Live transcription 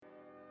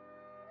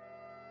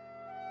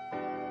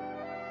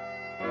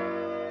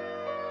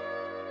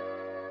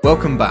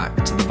Welcome back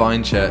to the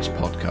Vine Church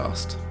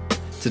podcast.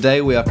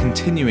 Today we are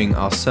continuing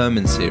our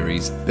sermon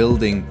series,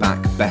 Building Back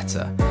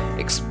Better,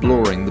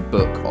 exploring the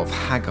book of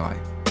Haggai.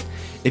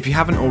 If you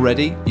haven't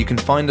already, you can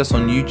find us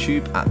on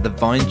YouTube at the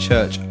Vine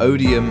Church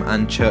Odium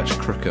and Church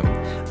Crookham,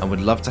 and would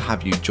love to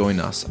have you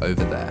join us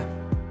over there.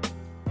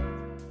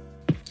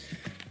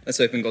 Let's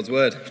open God's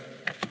Word.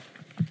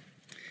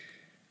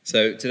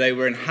 So today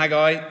we're in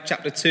Haggai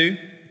chapter 2,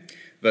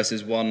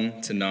 verses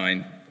 1 to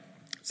 9.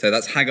 So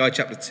that's Haggai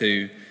chapter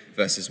 2,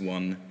 verses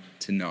 1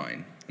 to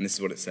 9. And this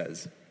is what it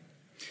says.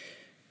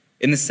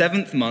 In the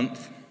 7th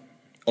month,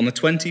 on the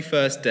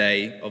 21st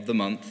day of the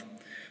month,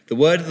 the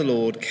word of the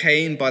Lord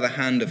came by the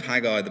hand of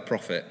Haggai the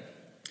prophet.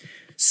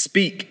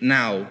 Speak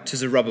now to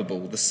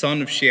Zerubbabel, the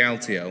son of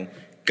Shealtiel,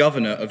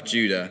 governor of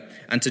Judah,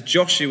 and to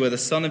Joshua, the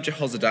son of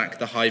Jehozadak,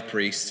 the high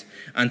priest,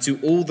 and to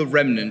all the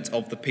remnant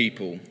of the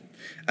people,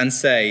 and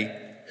say,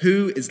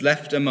 who is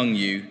left among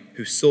you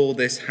who saw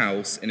this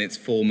house in its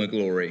former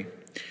glory?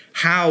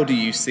 How do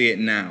you see it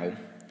now?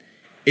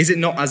 Is it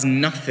not as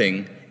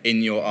nothing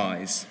in your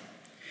eyes?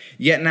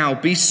 Yet now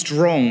be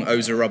strong,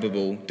 O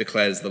Zerubbabel,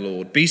 declares the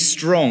Lord. Be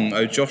strong,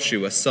 O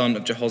Joshua, son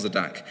of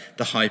Jehozadak,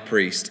 the high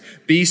priest.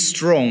 Be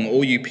strong,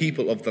 all you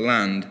people of the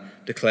land,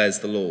 declares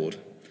the Lord.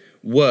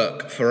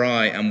 Work, for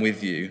I am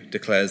with you,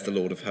 declares the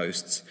Lord of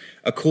hosts,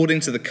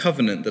 according to the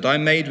covenant that I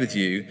made with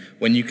you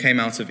when you came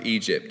out of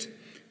Egypt.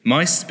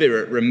 My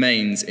spirit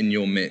remains in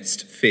your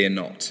midst, fear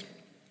not.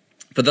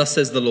 For thus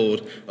says the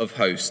Lord of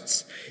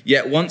hosts,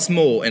 yet once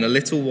more in a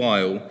little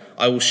while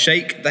I will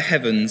shake the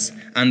heavens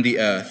and the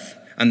earth,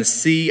 and the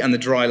sea and the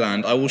dry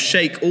land. I will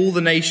shake all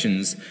the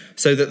nations,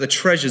 so that the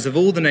treasures of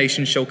all the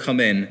nations shall come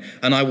in,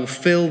 and I will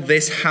fill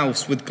this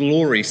house with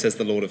glory, says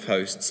the Lord of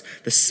hosts.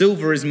 The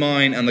silver is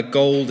mine, and the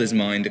gold is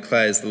mine,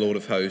 declares the Lord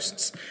of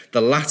hosts.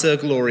 The latter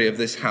glory of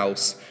this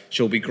house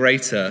shall be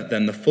greater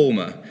than the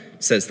former,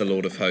 says the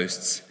Lord of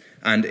hosts.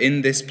 And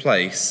in this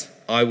place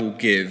I will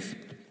give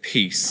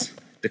peace,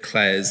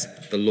 declares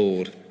the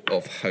Lord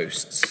of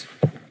hosts.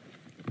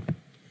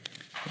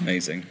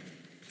 Amazing.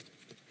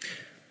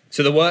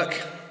 So the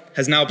work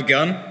has now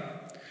begun.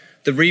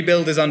 The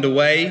rebuild is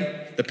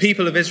underway. The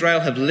people of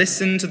Israel have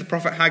listened to the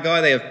prophet Haggai.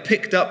 They have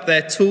picked up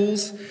their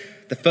tools.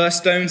 The first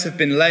stones have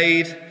been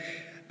laid.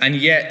 And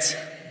yet,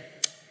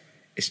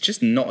 it's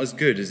just not as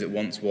good as it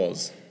once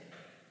was.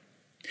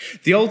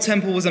 The old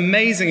temple was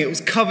amazing. It was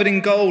covered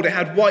in gold. It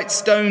had white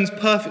stones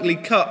perfectly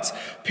cut.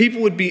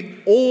 People would be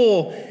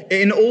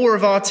in awe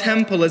of our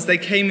temple as they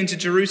came into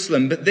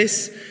Jerusalem. But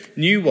this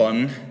new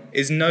one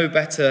is no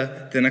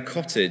better than a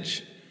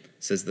cottage,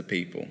 says the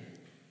people.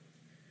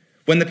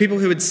 When the people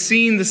who had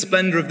seen the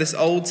splendor of this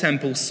old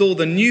temple saw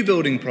the new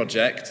building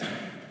project,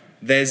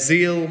 their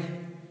zeal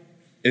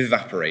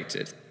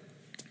evaporated.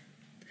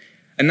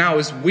 And now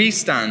as we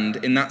stand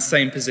in that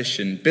same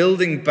position,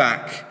 building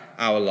back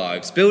our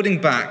lives, building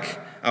back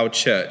our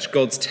church,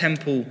 God's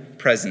temple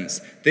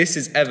presence, this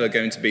is ever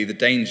going to be the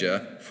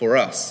danger for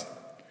us.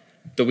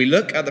 That we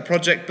look at the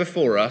project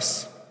before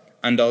us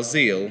and our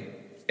zeal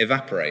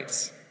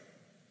evaporates.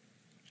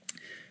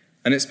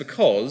 And it's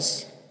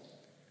because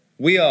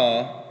we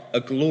are a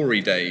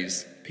glory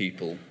days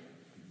people.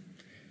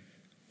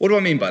 What do I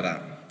mean by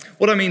that?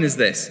 What I mean is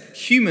this: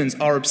 humans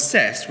are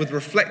obsessed with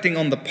reflecting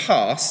on the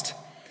past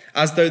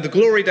as though the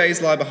glory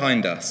days lie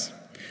behind us,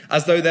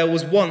 as though there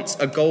was once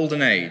a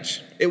golden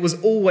age. It was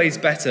always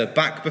better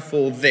back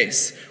before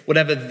this,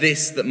 whatever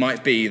this that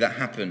might be that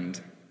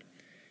happened.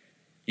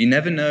 You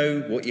never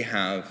know what you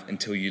have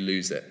until you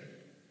lose it.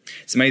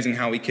 It's amazing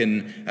how we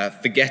can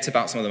forget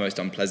about some of the most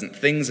unpleasant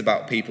things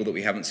about people that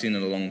we haven't seen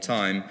in a long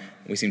time.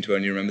 We seem to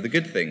only remember the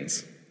good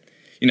things.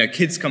 You know,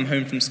 kids come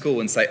home from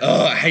school and say,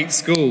 oh, I hate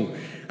school.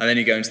 And then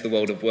you go into the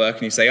world of work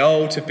and you say,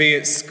 oh, to be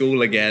at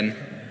school again.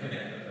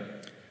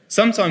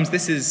 Sometimes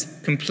this is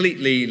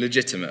completely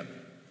legitimate.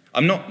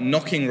 I'm not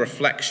knocking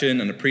reflection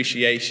and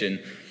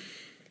appreciation,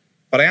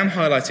 but I am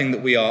highlighting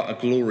that we are a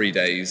glory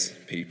days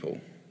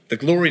people. The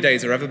glory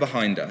days are ever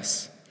behind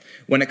us.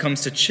 When it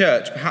comes to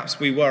church, perhaps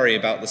we worry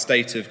about the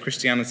state of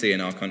Christianity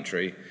in our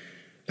country.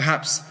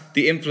 Perhaps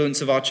the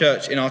influence of our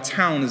church in our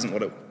town isn't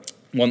what it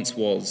once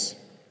was.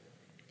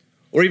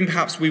 Or even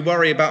perhaps we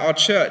worry about our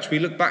church. We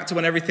look back to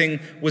when everything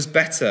was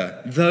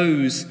better.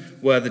 Those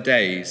were the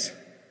days.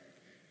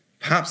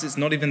 Perhaps it's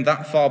not even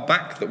that far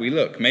back that we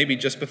look, maybe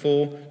just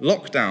before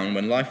lockdown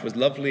when life was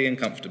lovely and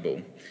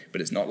comfortable.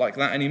 But it's not like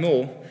that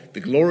anymore. The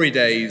glory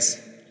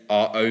days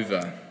are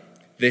over.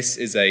 This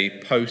is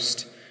a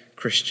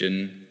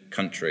post-Christian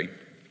country.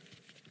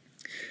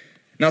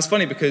 Now it's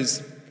funny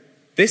because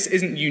this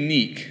isn't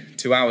unique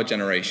to our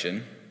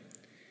generation.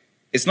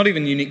 It's not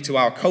even unique to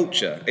our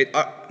culture.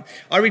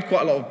 I read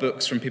quite a lot of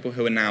books from people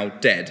who are now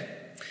dead.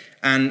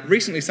 And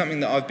recently something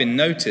that I've been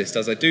noticed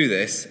as I do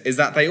this is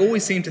that they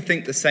always seem to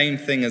think the same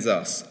thing as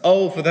us.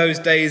 Oh, for those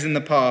days in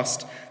the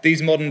past,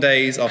 these modern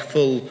days are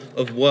full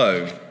of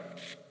woe.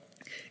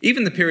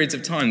 Even the periods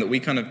of time that we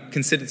kind of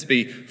consider to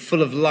be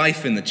full of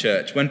life in the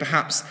church, when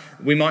perhaps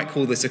we might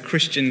call this a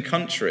Christian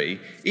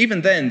country,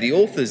 even then the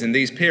authors in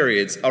these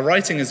periods are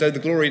writing as though the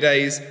glory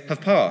days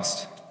have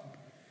passed.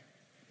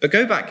 But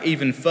go back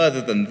even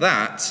further than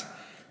that,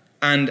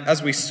 and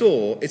as we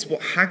saw, it's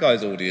what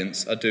Haggai's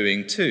audience are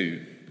doing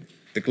too.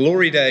 The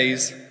glory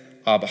days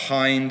are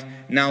behind.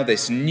 Now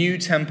this new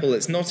temple,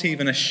 it's not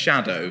even a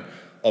shadow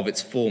of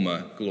its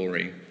former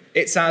glory.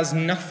 It's as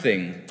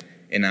nothing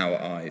in our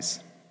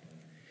eyes.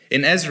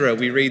 In Ezra,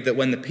 we read that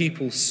when the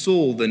people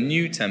saw the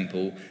new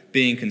temple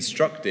being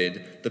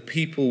constructed, the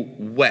people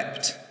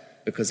wept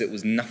because it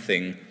was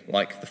nothing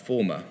like the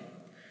former.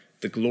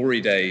 The glory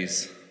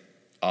days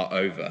are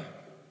over.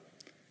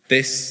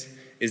 This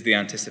is the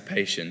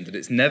anticipation that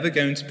it's never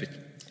going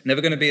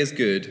to be as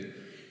good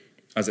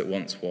as it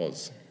once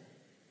was.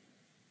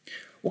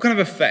 What kind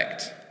of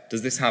effect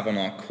does this have on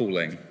our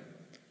calling?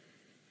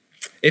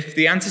 If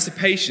the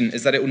anticipation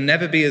is that it will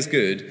never be as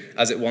good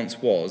as it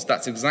once was,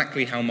 that's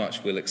exactly how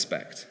much we'll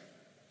expect.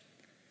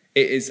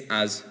 It is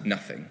as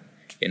nothing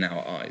in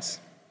our eyes.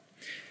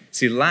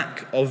 See,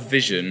 lack of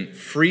vision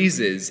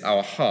freezes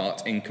our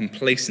heart in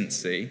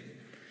complacency,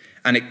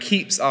 and it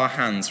keeps our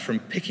hands from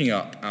picking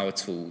up our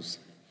tools.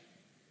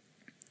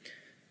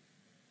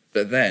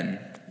 But then,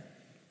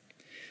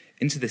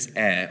 into this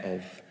air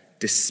of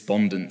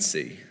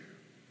despondency,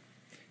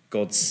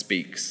 God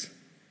speaks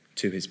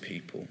to his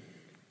people.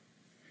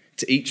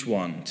 To each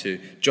one, to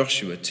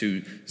Joshua,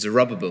 to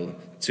Zerubbabel,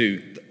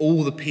 to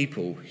all the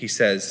people, he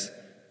says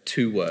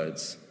 2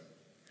 words.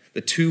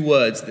 The 2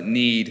 words that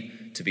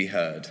need to be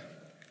heard.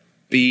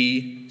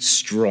 Be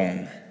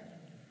strong.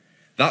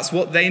 That's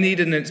what they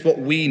needed, and it's what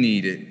we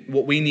needed,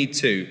 what we need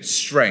too,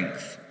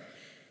 strength.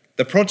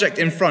 The project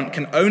in front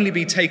can only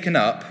be taken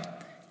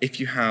up if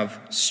you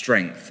have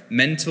strength,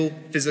 mental,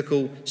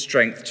 physical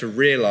strength to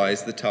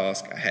realize the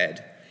task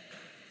ahead.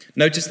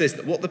 Notice this,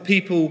 that what the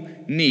people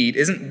need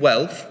isn't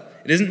wealth,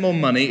 it isn't more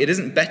money, it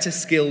isn't better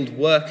skilled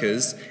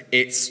workers,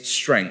 it's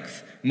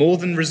strength. More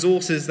than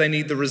resources, they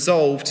need the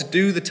resolve to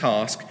do the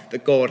task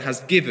that God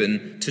has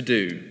given to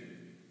do.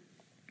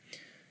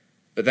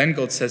 But then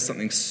God says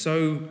something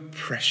so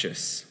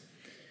precious,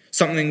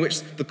 something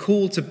which the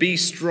call to be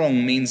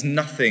strong means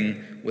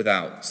nothing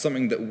without,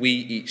 something that we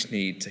each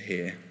need to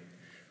hear.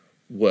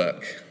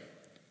 Work,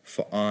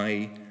 for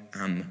I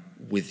am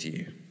with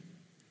you.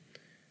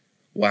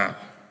 Wow.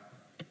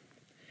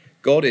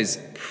 God is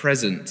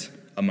present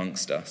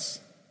amongst us.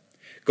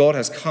 God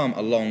has come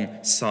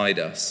alongside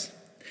us.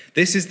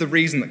 This is the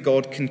reason that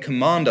God can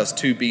command us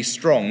to be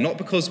strong, not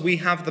because we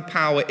have the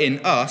power in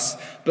us,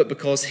 but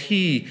because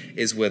he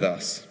is with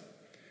us.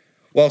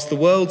 Whilst the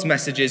world's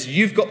message is,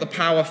 you've got the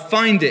power,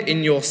 find it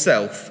in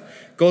yourself,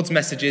 God's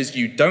message is,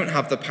 you don't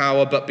have the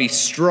power, but be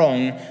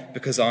strong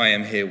because I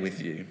am here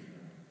with you.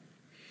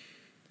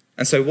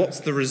 And so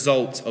what's the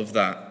result of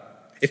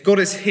that? If God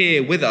is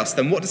here with us,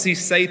 then what does he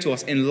say to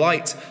us in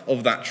light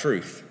of that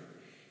truth?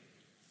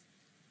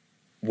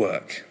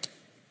 Work.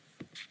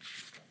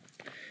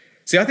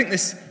 See, I think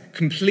this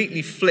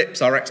completely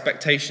flips our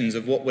expectations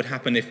of what would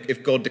happen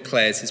if God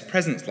declares his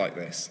presence like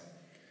this.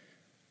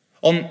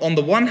 On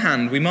the one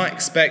hand, we might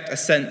expect a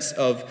sense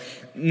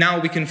of now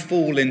we can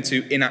fall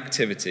into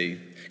inactivity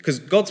because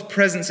God's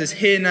presence is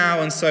here now,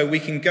 and so we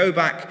can go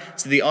back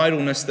to the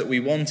idleness that we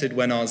wanted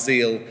when our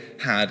zeal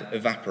had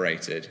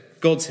evaporated.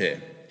 God's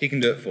here. He can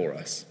do it for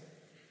us.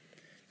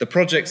 The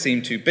project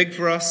seemed too big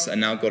for us, and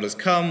now God has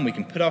come. We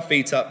can put our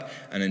feet up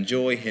and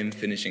enjoy him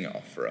finishing it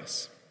off for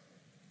us.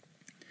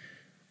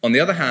 On the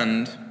other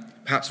hand,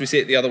 perhaps we see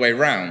it the other way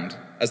round,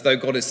 as though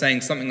God is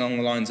saying something along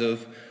the lines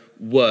of,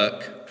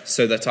 work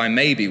so that I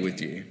may be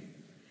with you.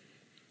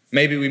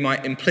 Maybe we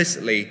might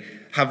implicitly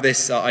have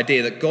this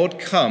idea that God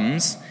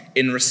comes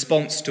in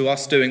response to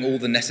us doing all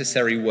the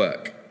necessary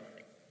work.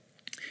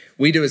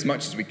 We do as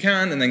much as we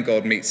can, and then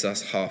God meets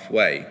us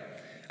halfway.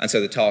 And so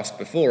the task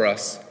before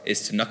us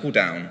is to knuckle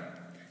down,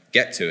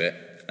 get to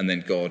it, and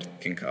then God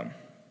can come.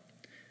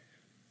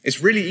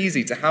 It's really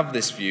easy to have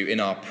this view in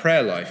our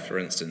prayer life, for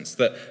instance,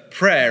 that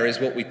prayer is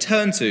what we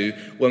turn to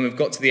when we've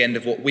got to the end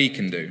of what we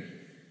can do.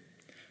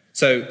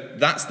 So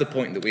that's the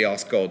point that we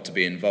ask God to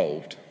be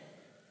involved.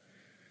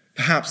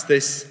 Perhaps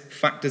this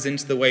factors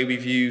into the way we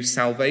view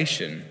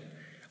salvation.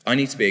 I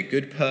need to be a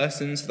good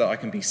person so that I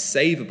can be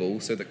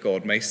savable so that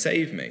God may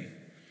save me.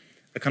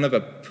 A kind of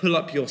a pull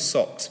up your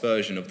socks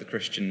version of the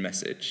Christian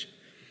message.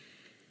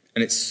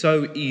 And it's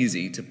so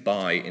easy to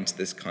buy into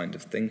this kind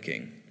of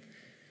thinking.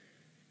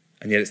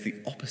 And yet it's the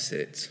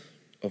opposite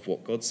of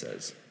what God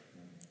says.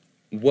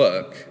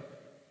 Work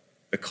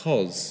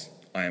because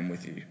I am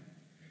with you.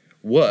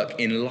 Work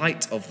in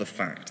light of the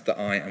fact that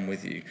I am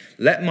with you.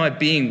 Let my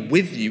being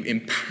with you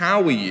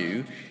empower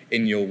you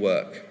in your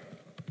work.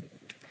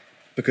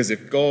 Because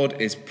if God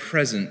is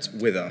present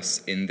with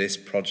us in this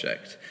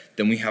project,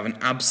 then we have an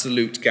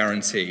absolute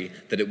guarantee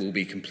that it will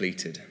be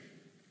completed.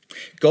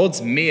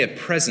 God's mere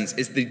presence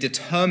is the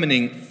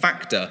determining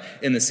factor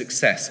in the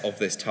success of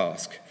this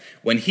task.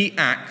 When he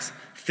acts,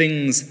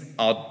 things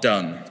are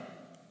done.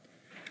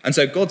 And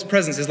so God's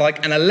presence is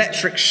like an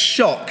electric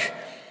shock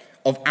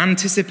of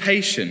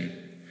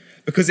anticipation.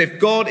 Because if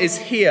God is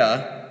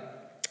here,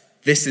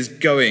 this is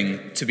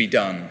going to be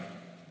done.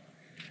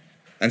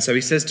 And so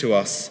he says to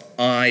us,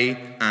 I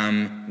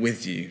am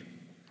with you.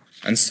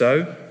 And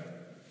so,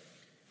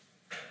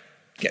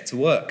 get to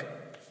work.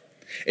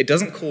 It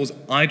doesn't cause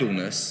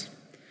idleness.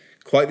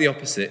 Quite the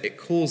opposite. It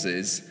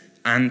causes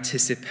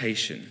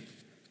anticipation.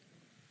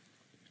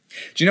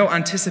 Do you know what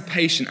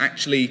anticipation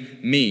actually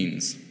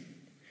means?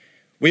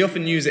 We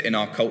often use it in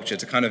our culture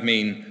to kind of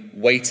mean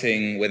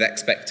waiting with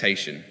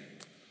expectation.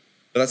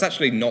 But that's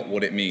actually not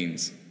what it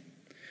means.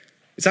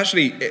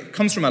 It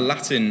comes from a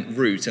Latin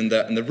root, and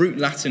the root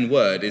Latin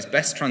word is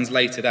best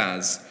translated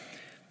as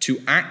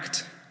to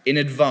act in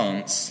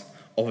advance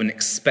of an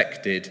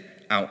expected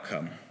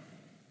outcome.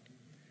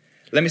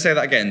 Let me say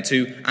that again.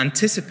 To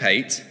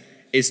anticipate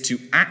is to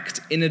act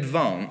in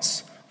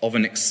advance of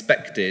an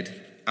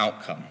expected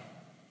outcome.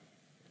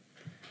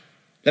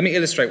 Let me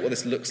illustrate what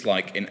this looks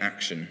like in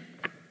action.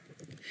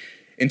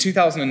 In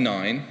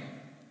 2009,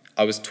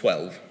 I was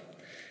 12,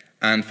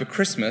 and for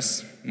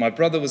Christmas, my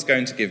brother was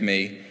going to give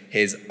me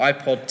his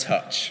iPod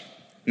Touch,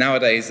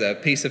 nowadays a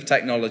piece of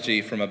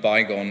technology from a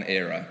bygone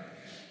era,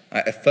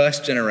 a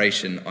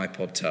first-generation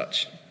iPod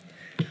Touch.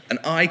 And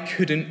I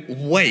couldn't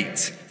wait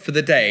for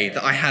the day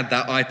that I had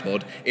that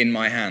iPod in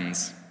my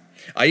hands.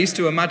 I used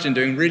to imagine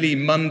doing really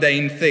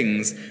mundane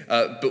things,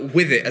 but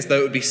with it as though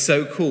it would be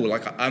so cool.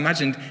 Like I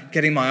imagined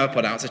getting my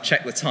iPod out to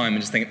check the time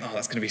and just thinking, oh,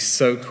 that's going to be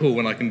so cool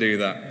when I can do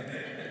that.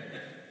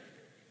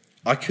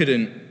 I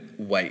couldn't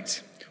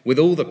wait. With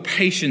all the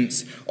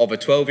patience of a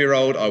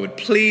 12-year-old, I would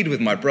plead with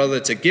my brother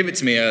to give it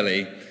to me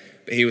early,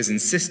 but he was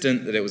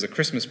insistent that it was a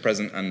Christmas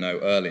present and no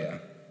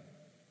earlier.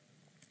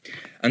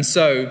 And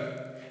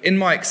so, in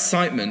my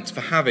excitement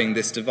for having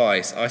this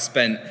device, I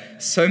spent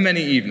so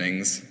many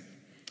evenings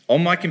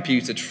on my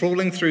computer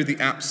trawling through the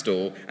App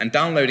Store and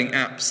downloading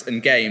apps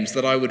and games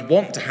that I would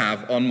want to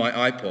have on my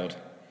iPod.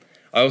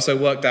 I also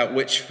worked out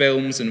which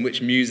films and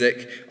which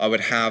music I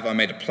would have. I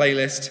made a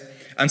playlist.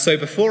 And so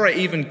before I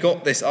even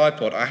got this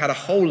iPod, I had a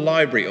whole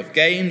library of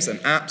games and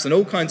apps and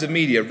all kinds of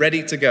media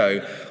ready to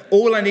go.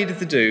 All I needed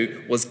to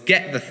do was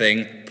get the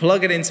thing,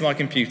 plug it into my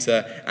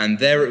computer, and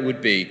there it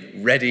would be,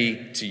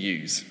 ready to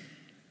use.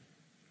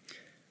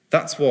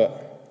 That's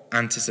what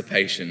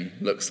anticipation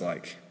looks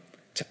like,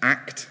 to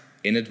act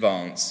in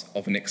advance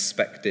of an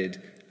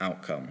expected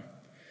outcome.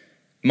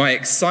 My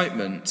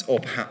excitement, or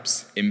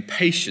perhaps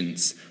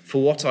impatience,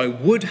 for what I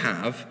would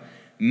have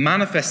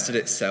manifested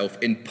itself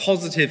in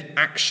positive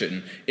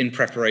action in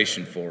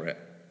preparation for it.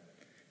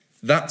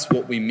 That's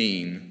what we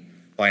mean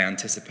by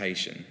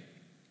anticipation.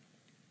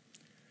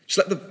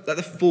 Just let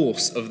the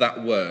force of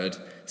that word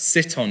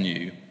sit on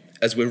you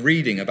as we're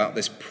reading about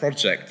this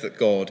project that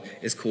God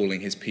is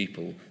calling his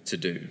people to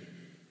do.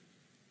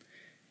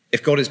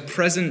 If God is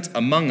present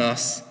among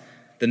us,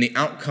 then the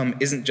outcome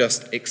isn't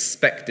just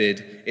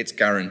expected, it's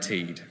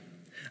guaranteed.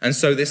 And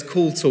so this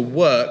call to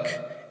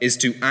work is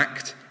to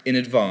act in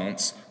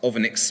advance of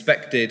an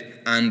expected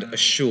and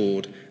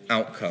assured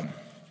outcome.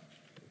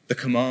 The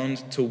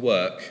command to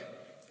work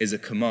is a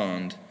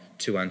command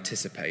to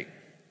anticipate.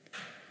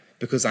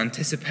 Because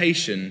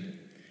anticipation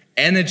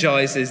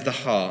energizes the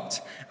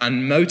heart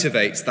and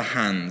motivates the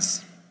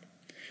hands.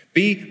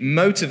 Be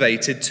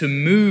motivated to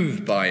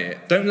move by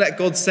it. Don't let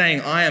God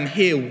saying, I am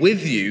here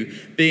with you,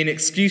 be an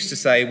excuse to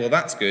say, well,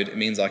 that's good, it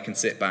means I can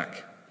sit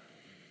back.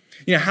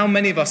 You know, how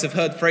many of us have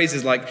heard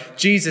phrases like,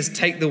 Jesus,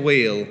 take the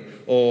wheel,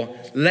 or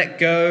let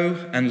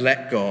go and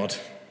let God?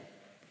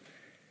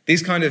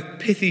 These kind of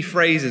pithy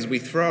phrases we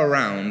throw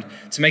around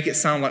to make it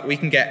sound like we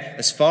can get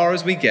as far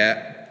as we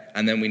get,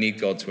 and then we need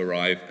God to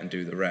arrive and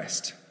do the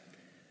rest.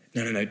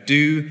 No,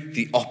 do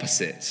the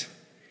opposite.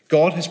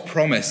 God has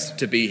promised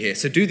to be here,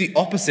 so do the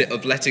opposite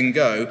of letting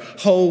go.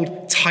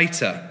 Hold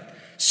tighter.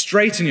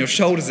 Straighten your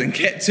shoulders and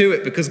get to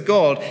it, because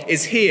God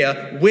is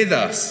here with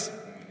us.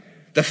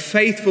 The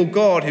faithful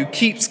God who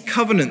keeps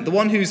covenant, the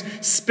one whose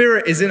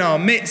spirit is in our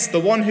midst, the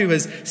one who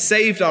has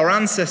saved our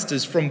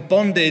ancestors from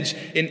bondage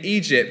in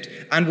Egypt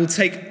and will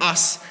take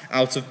us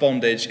out of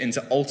bondage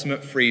into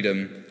ultimate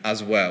freedom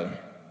as well.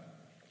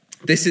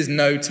 This is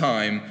no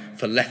time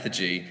for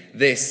lethargy.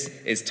 This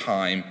is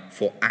time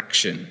for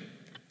action.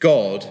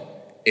 God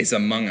is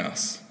among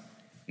us.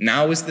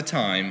 Now is the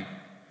time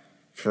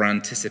for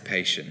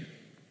anticipation.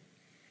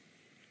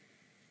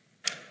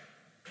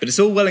 But it's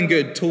all well and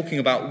good talking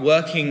about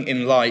working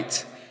in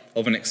light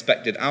of an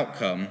expected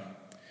outcome.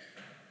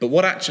 But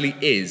what actually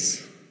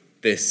is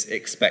this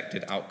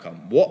expected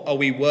outcome? What are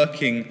we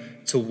working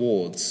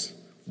towards?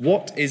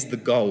 What is the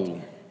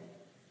goal?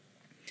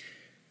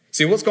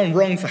 See, what's gone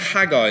wrong for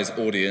Haggai's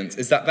audience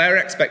is that their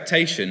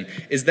expectation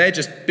is they're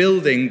just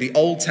building the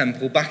old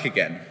temple back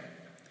again.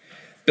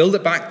 Build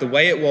it back the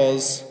way it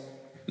was.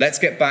 Let's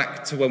get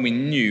back to when we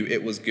knew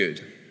it was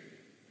good.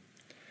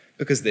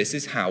 Because this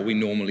is how we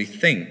normally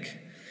think.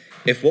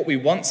 If what we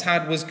once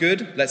had was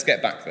good, let's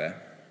get back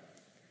there.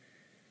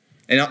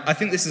 And I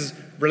think this is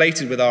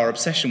related with our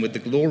obsession with the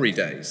glory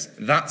days.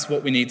 That's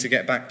what we need to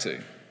get back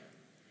to.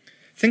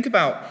 Think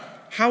about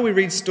how we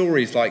read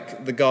stories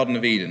like the Garden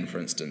of Eden, for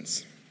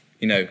instance.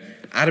 You know,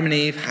 Adam and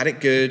Eve had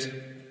it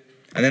good,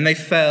 and then they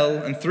fell,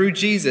 and through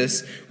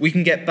Jesus, we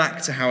can get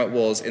back to how it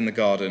was in the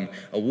garden,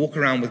 a walk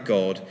around with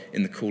God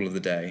in the cool of the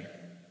day.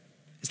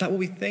 Is that what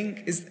we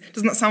think?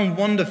 Doesn't that sound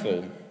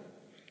wonderful?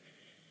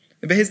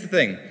 But here's the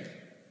thing.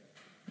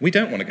 We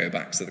don't want to go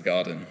back to the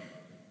garden.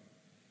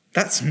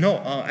 That's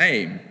not our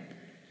aim.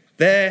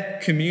 Their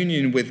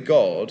communion with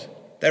God,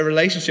 their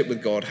relationship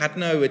with God, had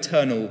no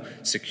eternal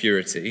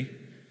security.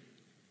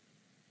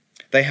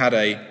 They had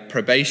a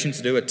probation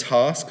to do, a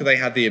task. They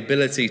had the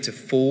ability to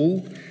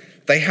fall.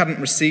 They hadn't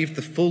received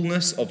the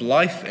fullness of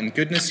life and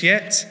goodness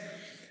yet.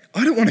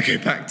 I don't want to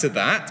go back to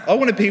that. I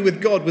want to be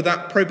with God with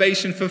that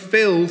probation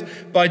fulfilled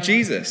by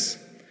Jesus.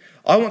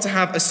 I want to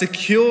have a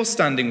secure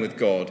standing with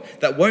God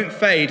that won't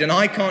fade, and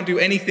I can't do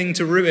anything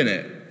to ruin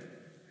it.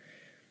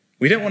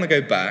 We don't want to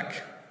go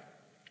back.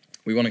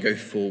 We want to go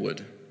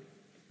forward.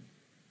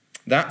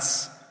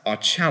 That's our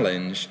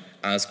challenge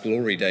as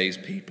Glory Days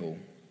people,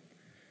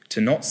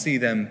 to not see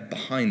them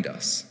behind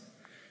us,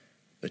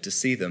 but to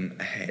see them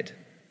ahead.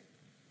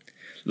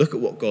 Look at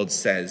what God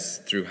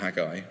says through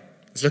Haggai.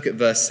 Let's look at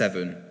verse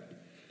 7.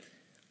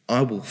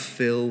 I will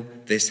fill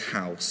this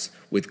house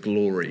with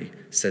glory,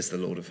 says the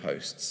Lord of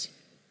hosts.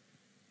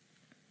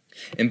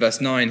 In verse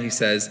 9, he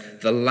says,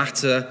 the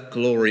latter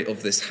glory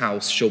of this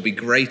house shall be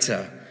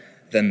greater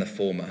than the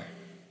former.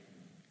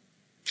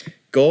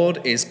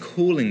 God is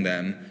calling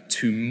them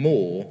to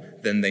more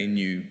than they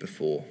knew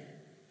before.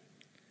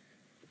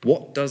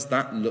 What does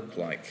that look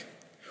like?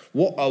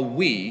 What are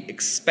we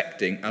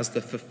expecting as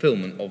the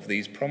fulfillment of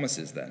these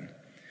promises then?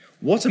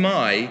 What am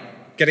I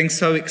getting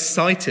so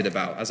excited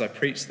about as I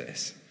preach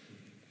this?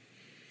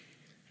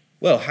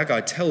 Well,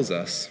 Haggai tells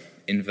us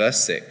in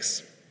verse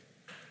 6,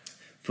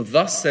 for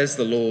thus says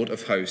the Lord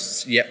of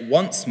hosts, yet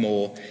once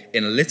more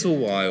in a little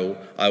while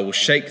I will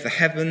shake the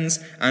heavens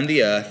and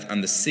the earth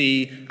and the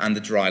sea and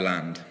the dry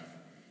land.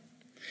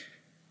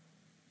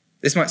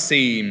 This might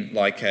seem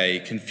like a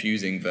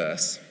confusing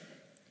verse.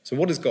 So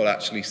what is God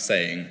actually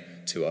saying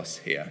to us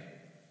here?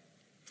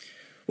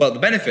 Well, the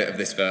benefit of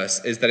this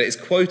verse is that it is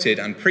quoted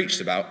and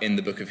preached about in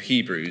the book of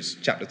Hebrews,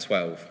 chapter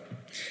 12.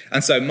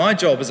 And so my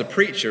job as a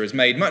preacher is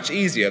made much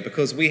easier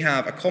because we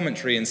have a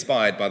commentary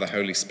inspired by the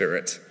Holy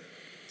Spirit.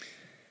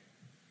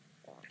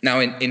 Now,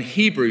 in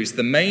Hebrews,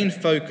 the main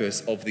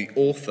focus of the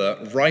author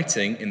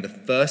writing in the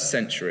first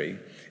century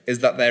is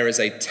that there is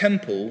a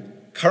temple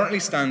currently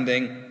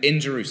standing in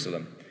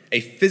Jerusalem, a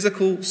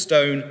physical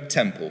stone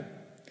temple.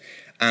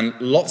 And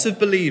lots of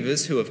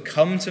believers who have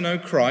come to know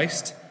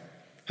Christ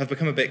have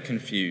become a bit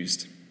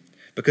confused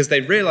because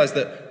they realize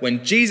that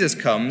when Jesus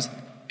comes,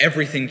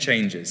 everything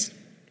changes.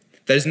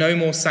 There's no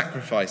more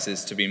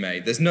sacrifices to be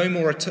made. There's no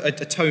more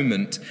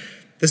atonement.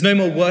 There's no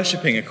more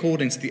worshipping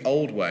according to the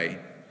old way.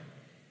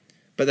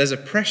 But there's a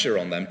pressure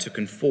on them to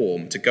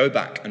conform, to go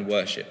back and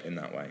worship in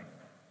that way.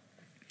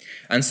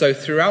 And so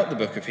throughout the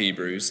book of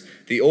Hebrews,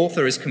 the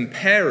author is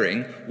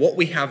comparing what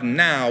we have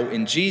now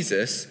in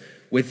Jesus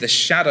with the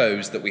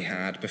shadows that we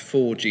had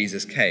before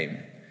Jesus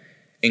came,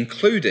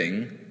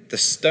 including the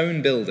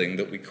stone building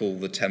that we call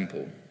the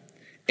temple,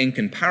 in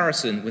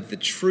comparison with the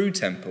true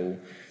temple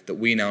that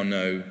we now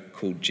know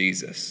called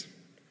Jesus.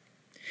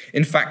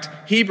 In fact,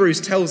 Hebrews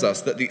tells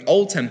us that the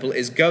old temple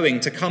is going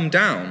to come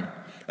down,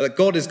 that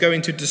God is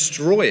going to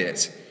destroy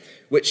it,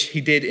 which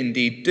he did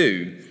indeed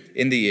do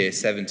in the year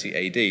 70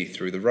 AD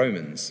through the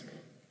Romans.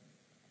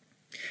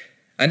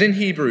 And in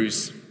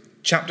Hebrews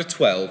chapter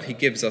 12, he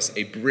gives us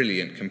a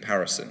brilliant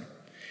comparison.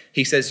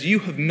 He says, you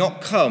have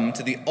not come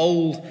to the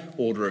old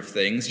order of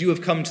things, you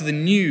have come to the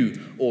new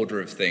order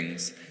of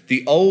things.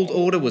 The old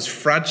order was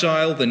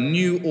fragile, the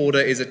new order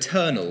is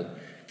eternal.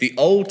 The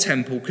old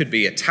temple could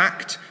be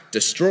attacked,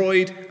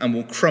 destroyed, and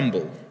will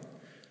crumble.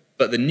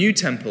 But the new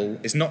temple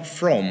is not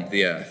from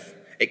the earth.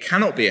 It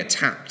cannot be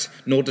attacked,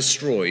 nor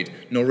destroyed,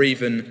 nor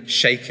even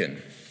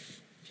shaken,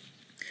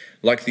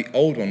 like the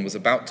old one was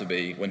about to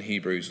be when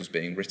Hebrews was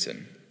being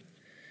written.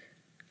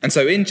 And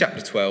so in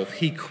chapter 12,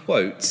 he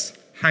quotes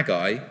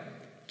Haggai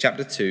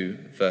chapter 2,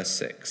 verse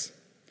 6.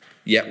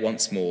 Yet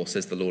once more,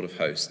 says the Lord of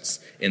hosts,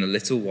 in a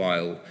little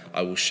while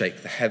I will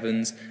shake the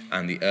heavens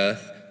and the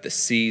earth, the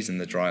seas and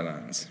the dry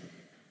lands.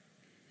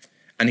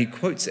 And he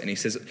quotes it and he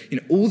says,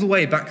 all the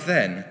way back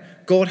then,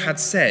 God had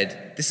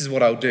said, this is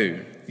what I'll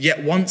do,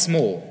 yet once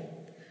more.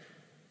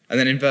 And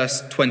then in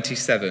verse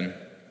 27,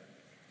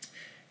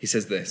 he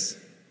says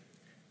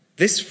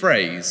this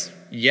phrase,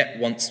 yet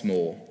once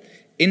more,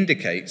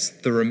 indicates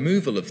the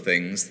removal of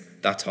things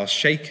that are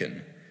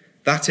shaken.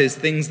 That is,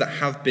 things that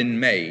have been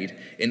made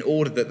in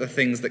order that the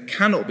things that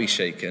cannot be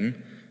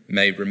shaken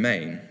may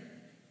remain.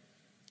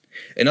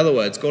 In other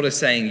words, God is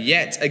saying,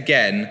 yet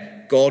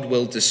again, God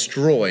will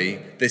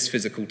destroy this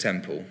physical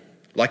temple,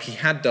 like he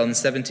had done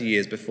 70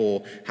 years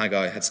before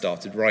Haggai had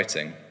started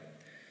writing,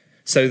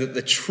 so that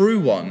the true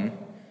one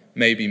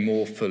may be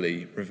more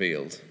fully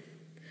revealed.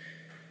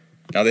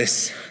 Now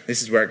this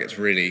is where it gets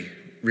really,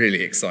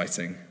 really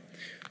exciting.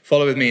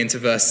 Follow with me into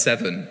verse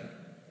 7.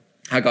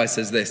 Haggai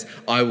says this,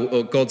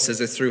 God says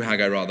this through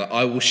Haggai rather,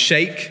 I will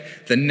shake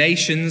the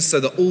nations so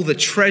that all the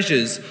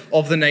treasures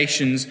of the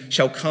nations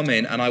shall come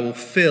in, and I will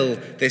fill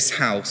this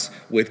house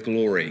with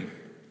glory.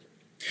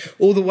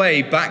 All the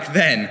way back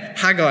then,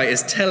 Haggai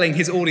is telling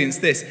his audience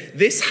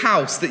this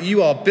house that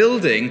you are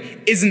building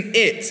isn't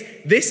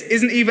it. This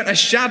isn't even a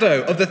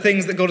shadow of the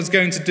things that God is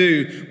going to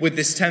do with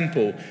this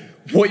temple.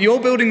 What you're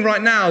building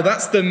right now,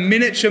 that's the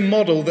miniature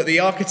model that the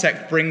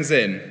architect brings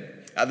in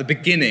at the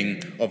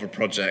beginning of a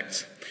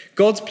project.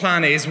 God's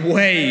plan is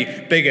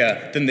way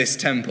bigger than this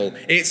temple.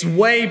 It's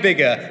way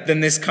bigger than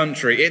this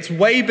country. It's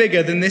way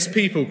bigger than this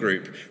people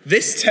group.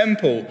 This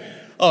temple,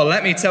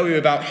 let me tell you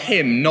about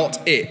him,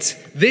 not it.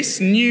 This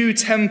new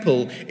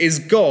temple is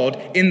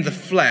God in the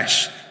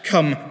flesh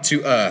come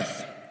to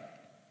earth.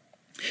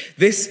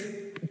 This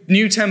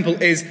new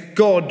temple is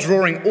God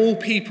drawing all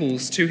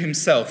peoples to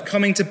himself,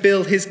 coming to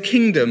build his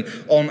kingdom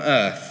on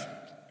earth.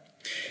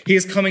 He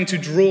is coming to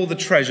draw the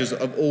treasures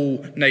of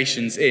all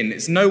nations in.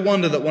 It's no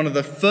wonder that one of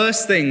the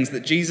first things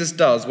that Jesus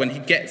does when he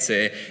gets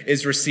here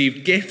is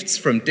receive gifts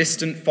from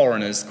distant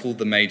foreigners called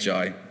the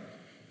Magi.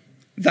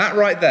 That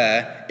right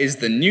there is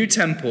the new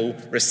temple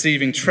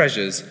receiving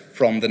treasures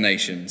from the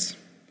nations.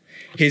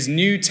 His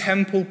new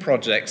temple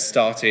project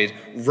started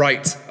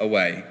right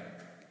away.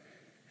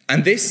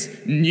 And this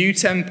new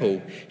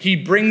temple, he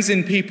brings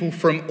in people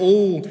from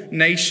all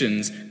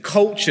nations,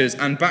 cultures,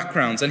 and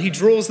backgrounds, and he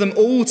draws them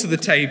all to the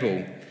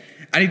table.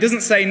 And he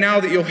doesn't say, now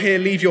that you're here,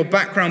 leave your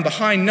background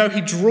behind. No, he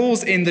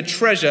draws in the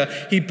treasure.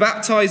 He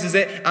baptizes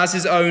it as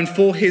his own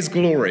for his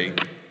glory.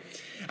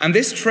 And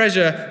this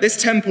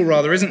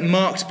temple, isn't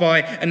marked by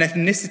an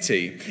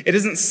ethnicity. It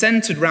isn't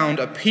centered around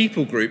a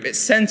people group. It's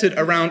centered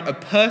around a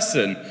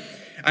person.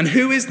 And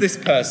who is this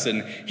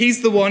person?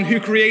 He's the one who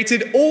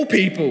created all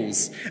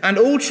peoples and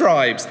all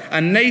tribes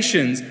and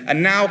nations,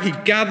 and now he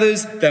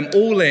gathers them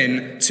all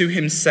in to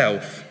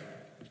himself.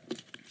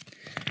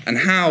 And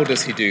how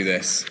does he do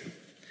this?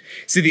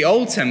 See, the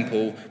old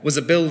temple was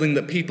a building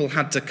that people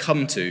had to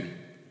come to.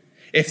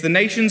 If the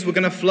nations were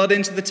going to flood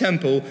into the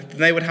temple, then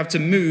they would have to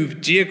move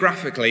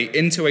geographically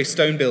into a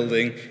stone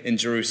building in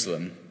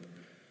Jerusalem.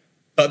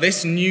 But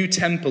this new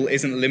temple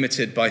isn't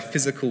limited by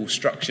physical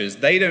structures.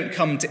 They don't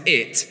come to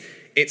it.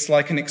 It's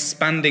like an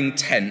expanding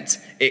tent.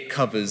 It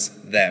covers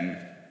them.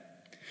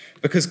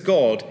 Because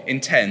God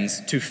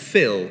intends to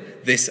fill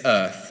this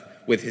earth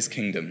with his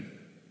kingdom.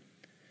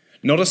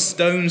 Not a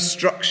stone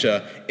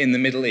structure in the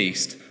Middle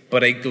East,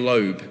 but a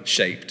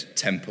globe-shaped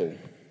temple.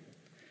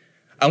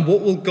 And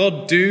what will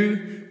God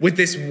do with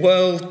this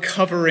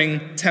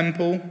world-covering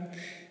temple?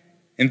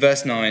 In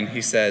verse 9,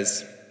 he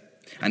says,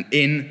 "And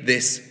in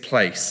this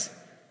place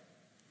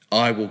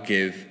I will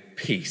give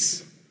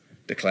peace,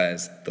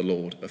 declares the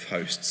Lord of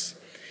hosts."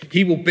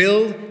 He will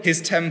build his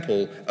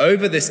temple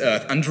over this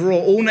earth and draw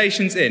all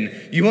nations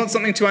in. You want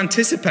something to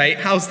anticipate?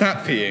 How's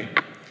that for you?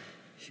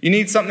 You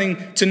need something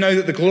to know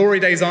that the glory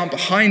days aren't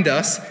behind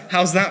us.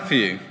 How's that for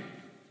you?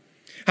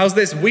 How's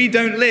this? We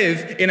don't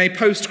live in a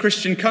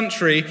post-Christian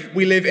country.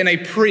 We live in a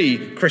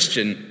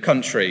pre-Christian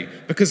country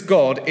because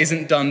God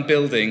isn't done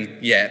building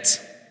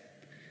yet.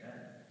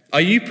 Are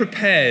you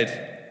prepared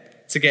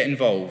to get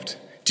involved?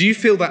 Do you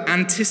feel that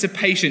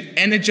anticipation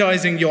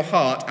energizing your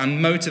heart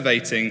and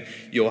motivating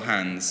your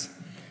hands?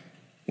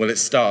 Well, it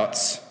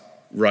starts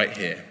right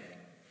here.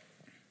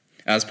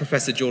 As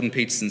Professor Jordan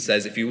Peterson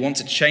says, if you want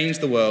to change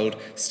the world,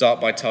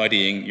 start by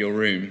tidying your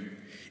room.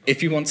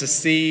 If you want to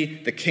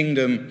see the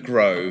kingdom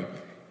grow,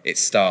 it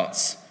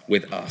starts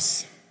with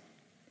us.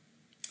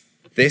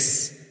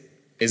 This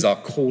is our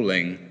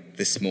calling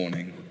this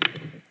morning.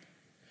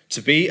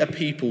 To be a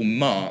people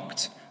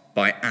marked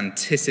by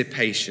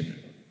anticipation.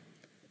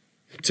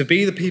 To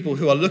be the people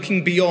who are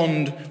looking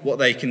beyond what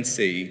they can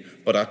see,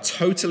 but are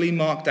totally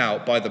marked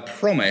out by the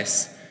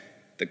promise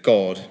that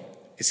God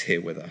is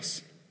here with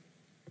us.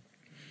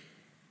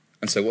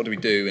 And so what do we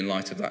do in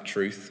light of that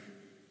truth?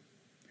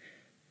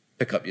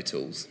 Pick up your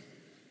tools.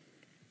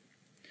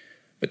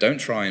 But don't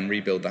try and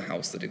rebuild the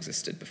house that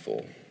existed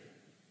before.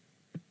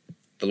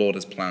 The Lord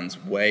has plans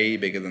way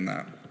bigger than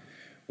that.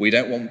 We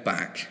don't want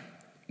back,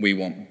 we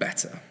want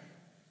better.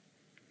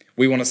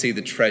 We want to see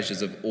the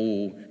treasures of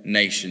all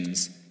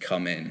nations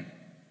come in.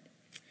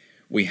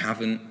 We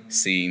haven't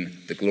seen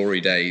the glory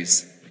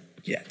days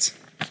yet.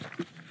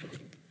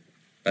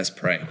 Let's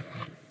pray.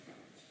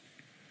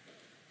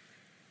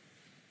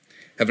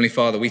 Heavenly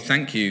Father, we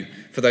thank you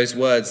for those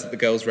words that the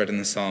girls read in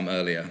the psalm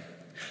earlier.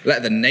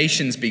 Let the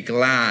nations be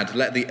glad.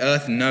 Let the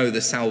earth know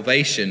the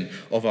salvation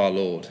of our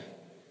Lord.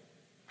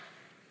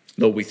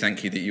 Lord, we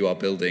thank you that you are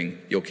building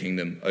your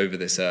kingdom over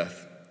this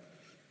earth,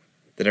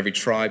 that every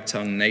tribe,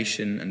 tongue,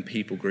 nation, and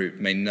people group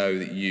may know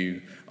that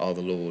you are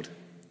the Lord.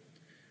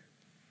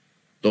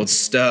 Lord,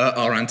 stir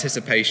our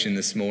anticipation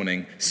this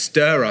morning.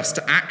 Stir us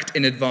to act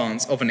in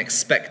advance of an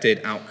expected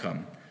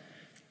outcome.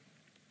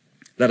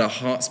 Let our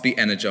hearts be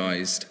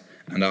energized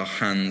and our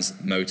hands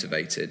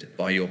motivated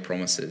by your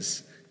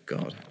promises,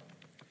 God.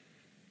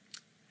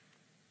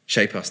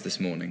 Shape us this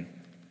morning.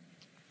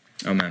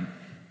 Amen.